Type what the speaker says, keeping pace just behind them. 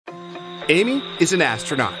Amy is an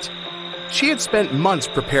astronaut. She had spent months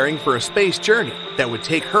preparing for a space journey that would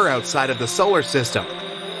take her outside of the solar system.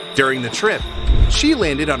 During the trip, she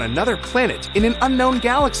landed on another planet in an unknown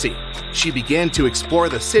galaxy. She began to explore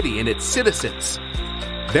the city and its citizens.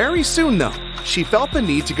 Very soon, though, she felt the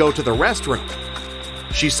need to go to the restroom.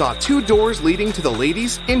 She saw two doors leading to the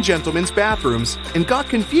ladies' and gentlemen's bathrooms and got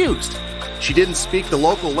confused. She didn't speak the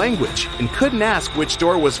local language and couldn't ask which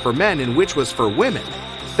door was for men and which was for women.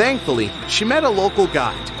 Thankfully, she met a local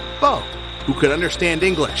guide, Bo, who could understand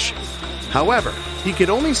English. However, he could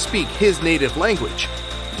only speak his native language.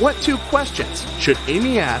 What two questions should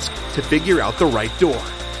Amy ask to figure out the right door?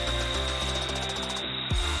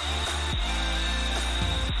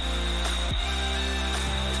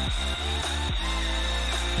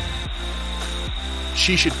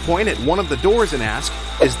 She should point at one of the doors and ask,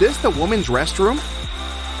 "Is this the woman's restroom?"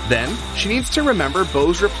 Then, she needs to remember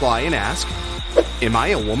Bo's reply and ask, "Am I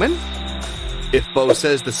a woman?" If Bo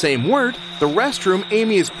says the same word, the restroom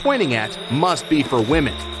Amy is pointing at must be for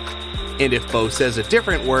women. And if Bo says a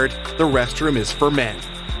different word, the restroom is for men.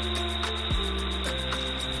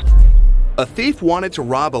 A thief wanted to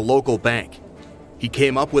rob a local bank. He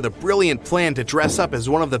came up with a brilliant plan to dress up as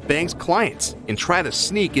one of the bank's clients and try to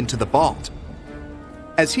sneak into the vault.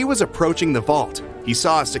 As he was approaching the vault, he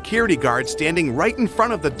saw a security guard standing right in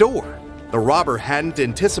front of the door. The robber hadn't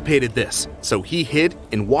anticipated this, so he hid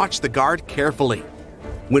and watched the guard carefully.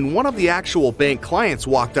 When one of the actual bank clients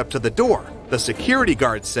walked up to the door, the security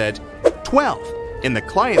guard said, 12, and the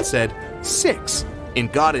client said, 6,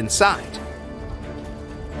 and got inside.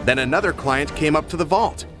 Then another client came up to the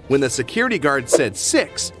vault. When the security guard said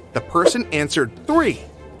 6, the person answered 3,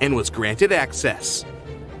 and was granted access.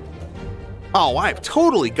 "Oh, I've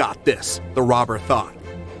totally got this," the robber thought.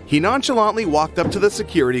 He nonchalantly walked up to the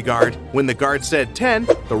security guard. When the guard said 10,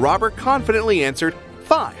 the robber confidently answered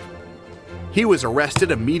 5. He was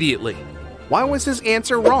arrested immediately. Why was his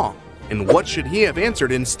answer wrong? And what should he have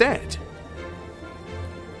answered instead?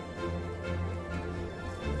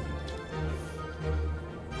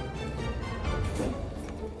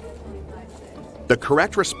 The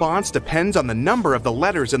correct response depends on the number of the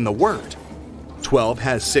letters in the word. 12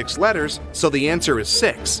 has 6 letters, so the answer is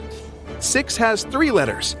 6. 6 has 3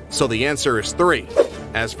 letters, so the answer is 3.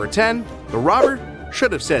 As for 10, the robber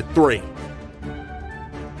should have said 3.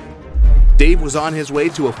 Dave was on his way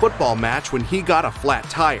to a football match when he got a flat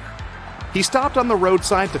tire. He stopped on the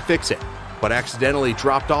roadside to fix it, but accidentally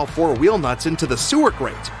dropped all 4 wheel nuts into the sewer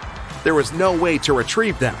grate. There was no way to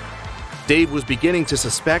retrieve them. Dave was beginning to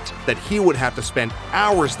suspect that he would have to spend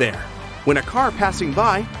hours there when a car passing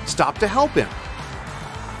by stopped to help him.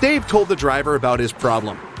 Dave told the driver about his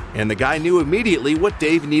problem, and the guy knew immediately what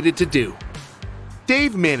Dave needed to do.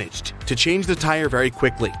 Dave managed to change the tire very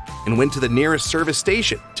quickly and went to the nearest service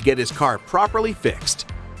station to get his car properly fixed.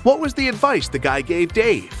 What was the advice the guy gave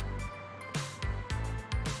Dave?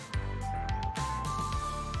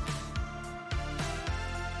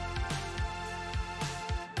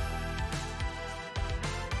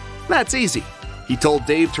 That's easy. He told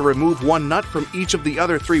Dave to remove one nut from each of the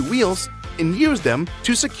other 3 wheels and use them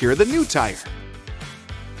to secure the new tire.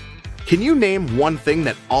 Can you name one thing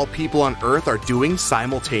that all people on Earth are doing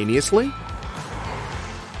simultaneously?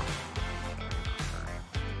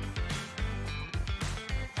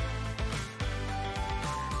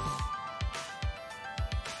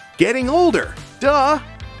 Getting older, duh!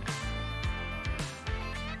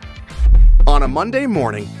 On a Monday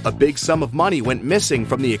morning, a big sum of money went missing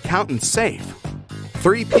from the accountant's safe.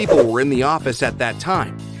 3 people were in the office at that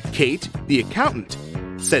time. Kate, the accountant,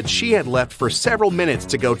 said she had left for several minutes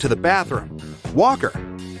to go to the bathroom. Walker,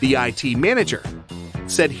 the IT manager,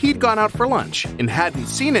 said he'd gone out for lunch and hadn't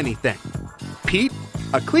seen anything. Pete,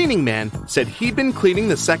 a cleaning man, said he'd been cleaning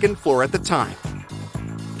the 2nd floor at the time.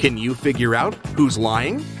 Can you figure out who's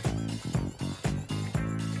lying?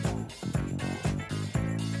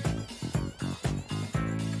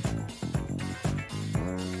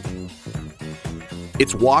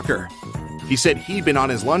 It's Walker. He said he'd been on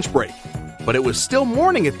his lunch break, but it was still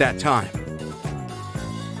morning at that time.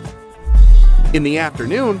 In the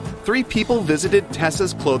afternoon, 3 people visited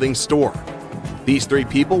Tessa's clothing store. These 3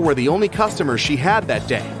 people were the only customers she had that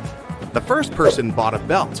day. The first person bought a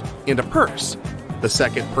belt and a purse. The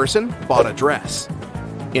second person bought a dress.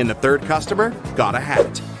 And the third customer got a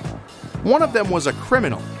hat. One of them was a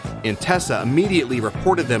criminal, and Tessa immediately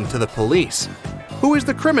reported them to the police. Who is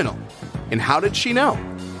the criminal? And how did she know?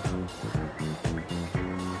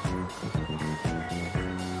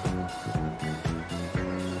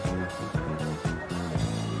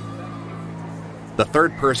 The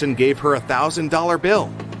third person gave her a $1,000 bill,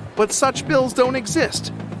 but such bills don't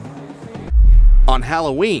exist. On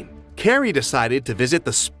Halloween, Carrie decided to visit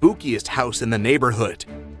the spookiest house in the neighborhood.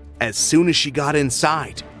 As soon as she got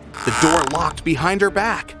inside, the door locked behind her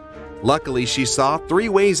back. Luckily, she saw 3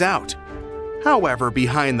 ways out. However,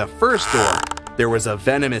 behind the first door, there was a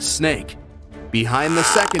venomous snake. Behind the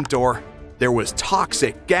second door, there was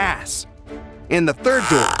toxic gas. And the third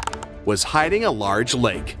door was hiding a large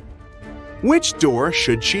lake. Which door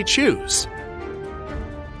should she choose?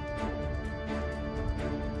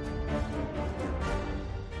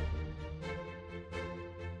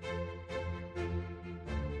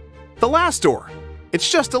 The last door. It's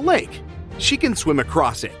just a lake. She can swim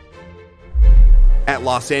across it. At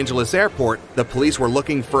Los Angeles Airport, the police were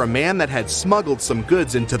looking for a man that had smuggled some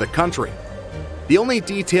goods into the country. The only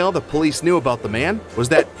detail the police knew about the man was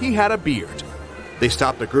that he had a beard. They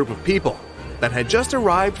stopped a group of people that had just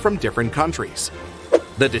arrived from different countries.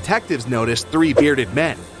 The detectives noticed 3 bearded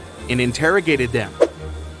men and interrogated them.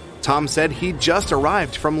 Tom said he'd just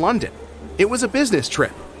arrived from London. It was a business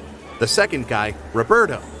trip. The second guy,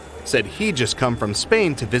 Roberto, said he'd just come from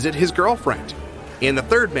Spain to visit his girlfriend. And the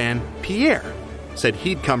third man, Pierre, said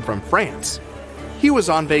he'd come from France. He was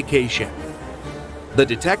on vacation. The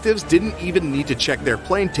detectives didn't even need to check their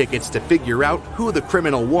plane tickets to figure out who the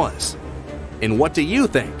criminal was. And what do you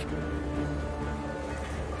think?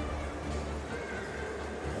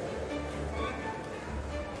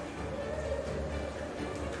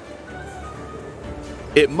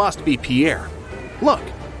 It must be Pierre. Look,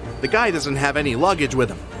 the guy doesn't have any luggage with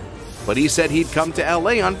him, but he said he'd come to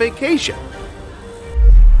LA on vacation.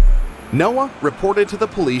 Noah reported to the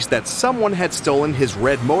police that someone had stolen his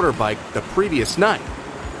red motorbike the previous night.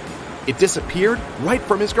 It disappeared right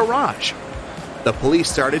from his garage. The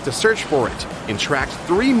police started to search for it and tracked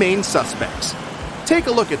 3 main suspects. Take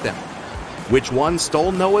a look at them. Which one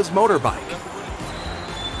stole Noah's motorbike?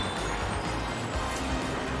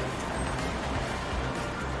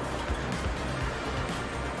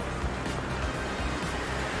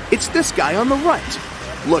 It's this guy on the right.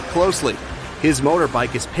 Look closely. His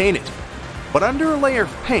motorbike is painted, but under a layer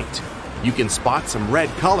of paint, you can spot some red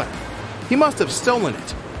color. He must have stolen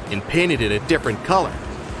it and painted it a different color.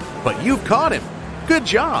 But you caught him. Good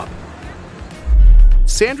job.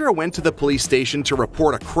 Sandra went to the police station to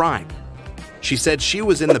report a crime. She said she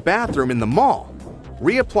was in the bathroom in the mall,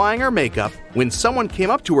 reapplying her makeup when someone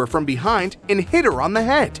came up to her from behind and hit her on the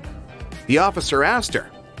head. The officer asked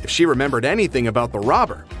her if she remembered anything about the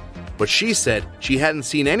robber, but she said she hadn't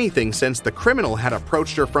seen anything since the criminal had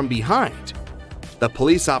approached her from behind. The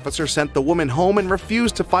police officer sent the woman home and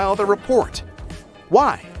refused to file the report.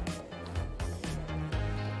 Why?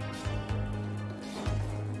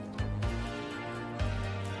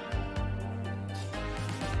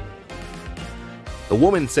 The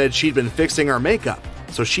woman said she'd been fixing her makeup,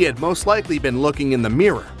 so she had most likely been looking in the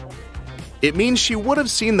mirror. It means she would have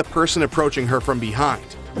seen the person approaching her from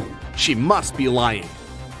behind. She must be lying.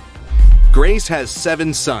 Grace has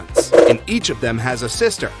 7 sons, and each of them has a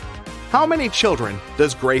sister. How many children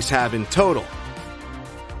does Grace have in total?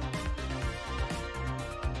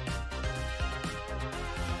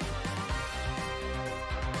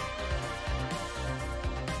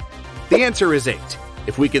 The answer is 8.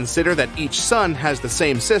 If we consider that each son has the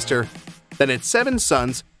same sister, then it's 7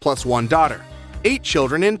 sons plus 1 daughter. 8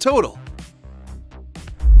 children in total.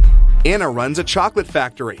 Anna runs a chocolate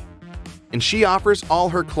factory, and she offers all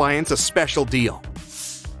her clients a special deal.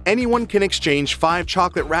 Anyone can exchange 5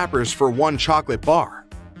 chocolate wrappers for 1 chocolate bar.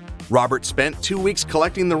 Robert spent 2 weeks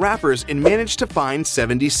collecting the wrappers and managed to find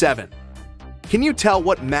 77. Can you tell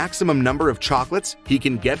what maximum number of chocolates he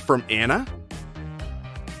can get from Anna?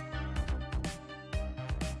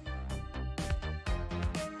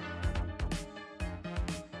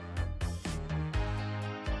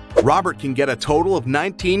 Robert can get a total of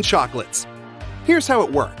 19 chocolates. Here's how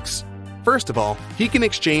it works. First of all, he can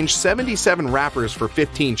exchange 77 wrappers for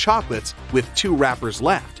 15 chocolates with 2 wrappers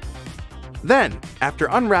left. Then, after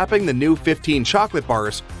unwrapping the new 15 chocolate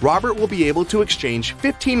bars, Robert will be able to exchange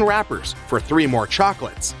 15 wrappers for 3 more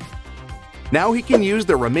chocolates. Now he can use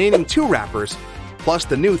the remaining 2 wrappers plus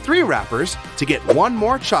the new 3 wrappers to get 1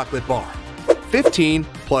 more chocolate bar. 15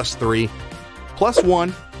 plus 3 plus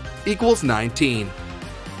 1 equals 19.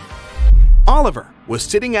 Oliver was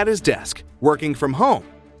sitting at his desk, working from home,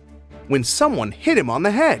 when someone hit him on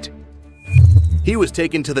the head. He was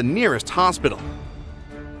taken to the nearest hospital.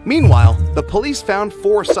 Meanwhile, the police found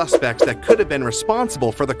 4 suspects that could have been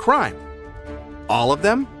responsible for the crime. All of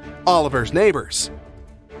them, Oliver's neighbors.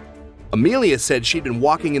 Amelia said she'd been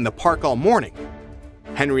walking in the park all morning.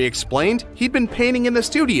 Henry explained he'd been painting in the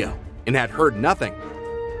studio and had heard nothing.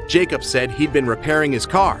 Jacob said he'd been repairing his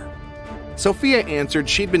car. Sophia answered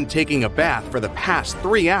she'd been taking a bath for the past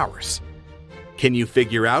 3 hours. Can you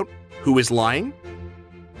figure out who is lying?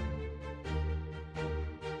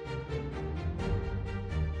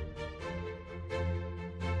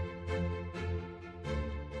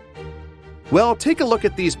 Well, take a look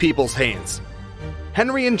at these people's hands.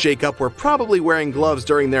 Henry and Jacob were probably wearing gloves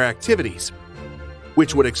during their activities,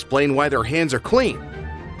 which would explain why their hands are clean.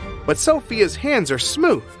 But Sophia's hands are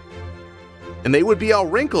smooth, and they would be all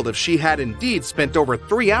wrinkled if she had indeed spent over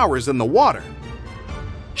 3 hours in the water.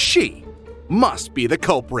 She must be the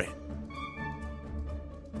culprit.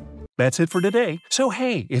 That's it for today. So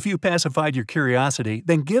hey, if you pacified your curiosity,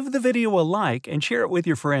 then give the video a like and share it with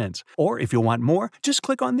your friends. Or if you want more, just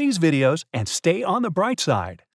click on these videos and stay on the bright side.